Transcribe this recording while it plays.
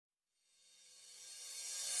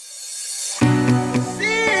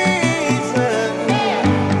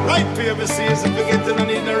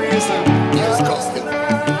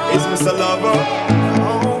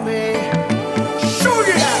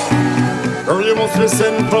Girl, you must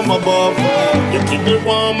listen from above. You keep me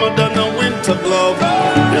warmer than a winter glove.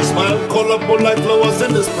 Your smile colorful like flowers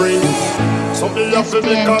in the spring. So me have to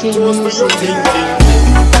make a toast to your thinking.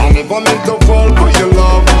 I never meant to fall for your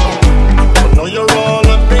love, but now you're all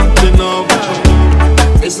I'm thinking of.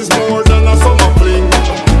 This is more than a summer fling.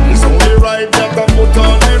 It's only right that I put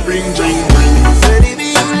on the ring, ring, ring. Said if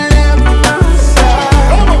you let my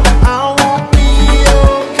side, I won't be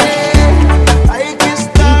okay. I can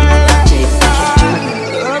start like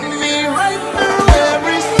love me right through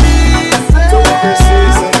every season. To every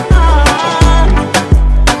season.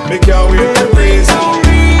 Make your way to reason.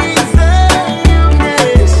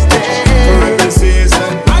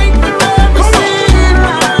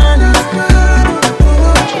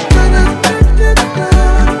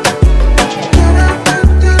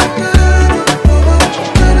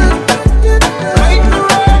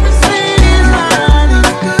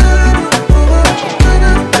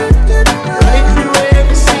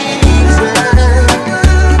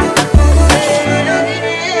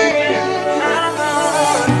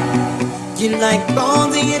 You like all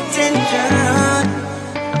the attention.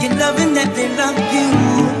 You're loving that they love you.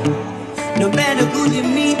 No matter who you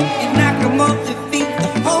meet, you knock them off their feet. The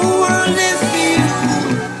whole world is for you.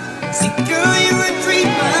 See, girl, you're a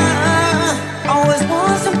dreamer. Always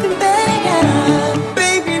want something better.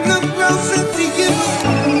 Baby, look closer to you.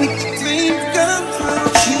 Make your dreams come true.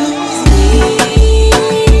 Choose me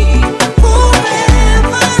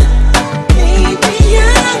forever. Baby,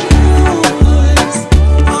 I'm yours.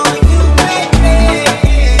 Are you ready?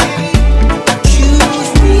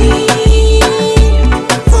 Choose me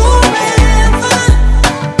forever.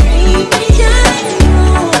 Baby, I'm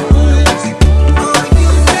yours. Are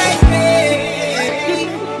you ready?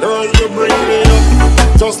 Girl, you bring me up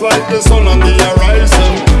just like the sun on the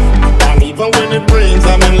horizon. And even when it rains,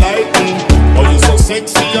 I'm enlightened. Oh, you so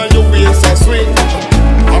sexy and your waist a swing.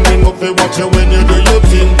 I'm in up to watch you when you do your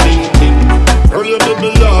thing, thing, thing. Girl, you make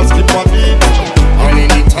me lost, keep on